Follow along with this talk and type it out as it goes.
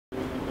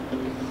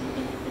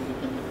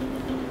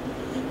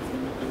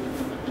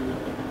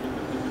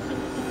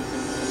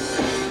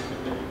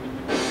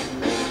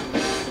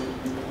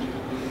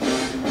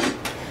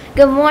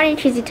Good morning,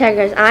 Cheesy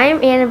Tigers. I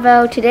am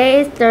Annabelle. Today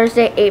is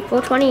Thursday,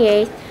 April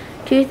 28th,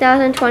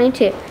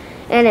 2022,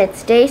 and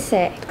it's day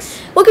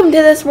 6. Welcome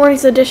to this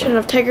morning's edition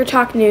of Tiger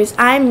Talk News.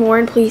 I'm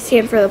Lauren. Please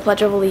stand for the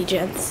Pledge of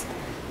Allegiance.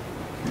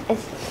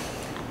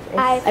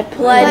 I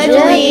pledge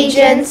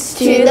allegiance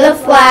to the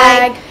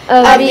flag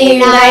of the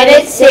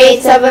United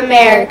States of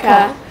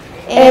America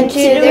and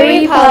to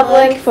the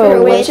republic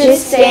for which it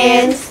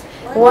stands,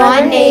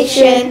 one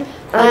nation,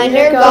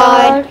 under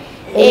God,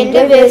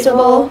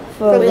 indivisible,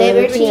 for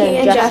liberty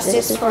and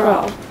justice for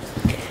all.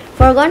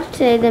 For lunch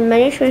today, the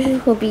menu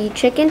choices will be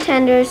chicken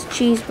tenders,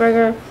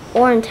 cheeseburger,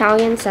 or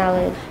Italian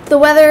salad. The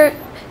weather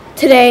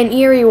today in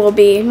Erie will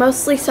be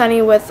mostly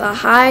sunny with a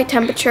high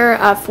temperature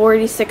of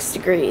 46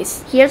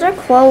 degrees. Here's our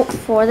quote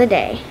for the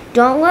day.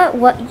 Don't let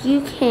what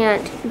you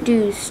can't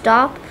do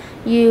stop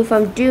you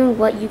from doing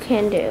what you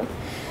can do.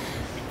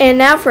 And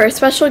now for a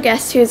special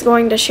guest who is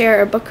going to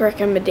share a book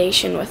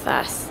recommendation with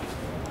us.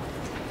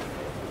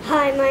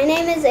 Hi, my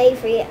name is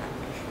Avery,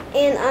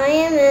 and I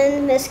am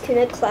in Miss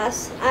Kunitz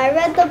class. I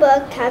read the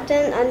book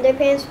Captain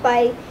Underpants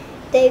by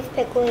Dave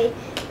Pickley.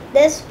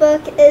 This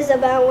book is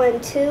about when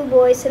two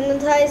boys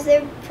hypnotize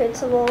their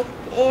principal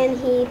and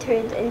he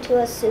turns into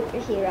a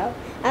superhero.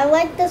 I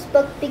like this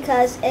book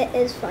because it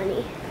is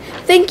funny.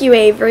 Thank you,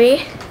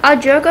 Avery. Our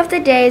joke of the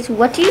day is,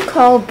 what do you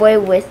call a boy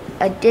with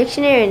a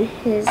dictionary in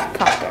his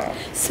pocket?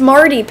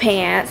 Smarty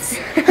pants.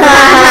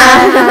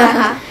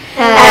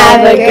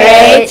 Have a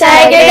great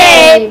Tiger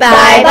Day.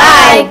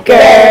 Bye-bye,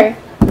 Grr.